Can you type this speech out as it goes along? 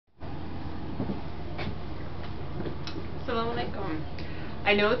Assalamu alaikum.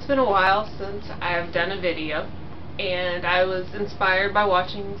 I know it's been a while since I've done a video, and I was inspired by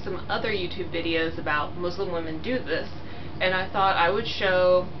watching some other YouTube videos about Muslim women do this, and I thought I would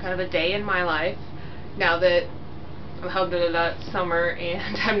show kind of a day in my life now that, alhamdulillah, it's summer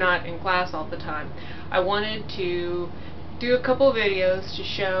and I'm not in class all the time. I wanted to do a couple videos to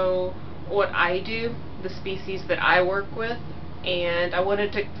show what I do, the species that I work with, and I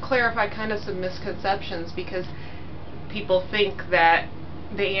wanted to clarify kind of some misconceptions because people think that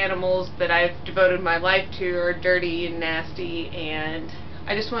the animals that I've devoted my life to are dirty and nasty, and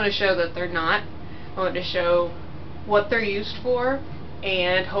I just want to show that they're not. I want to show what they're used for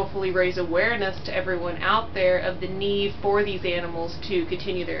and hopefully raise awareness to everyone out there of the need for these animals to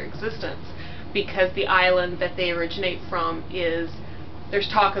continue their existence, because the island that they originate from there's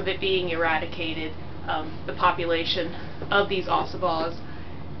talk of it being eradicated, the population of these ossibos,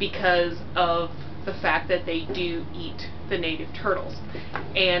 because of the fact that they do eat the native turtles.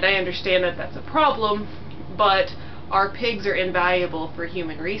 And I understand that that's a problem, but our pigs are invaluable for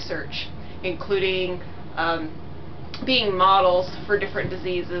human research, including being models for different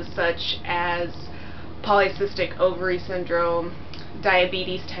diseases such as polycystic ovary syndrome,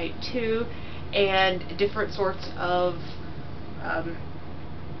 diabetes type 2, and different sorts of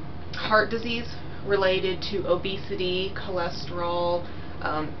heart disease related to obesity, cholesterol,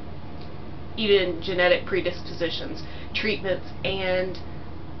 even genetic predispositions. Treatments and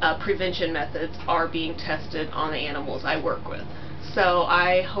prevention methods are being tested on the animals I work with. So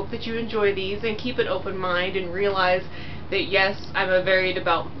I hope that you enjoy these and keep an open mind and realize that yes, I'm a very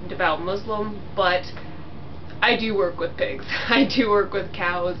devout Muslim, but I do work with pigs. I do work with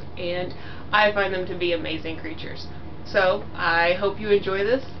cows, and I find them to be amazing creatures. So I hope you enjoy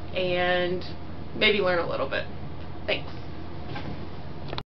this and maybe learn a little bit. Thanks.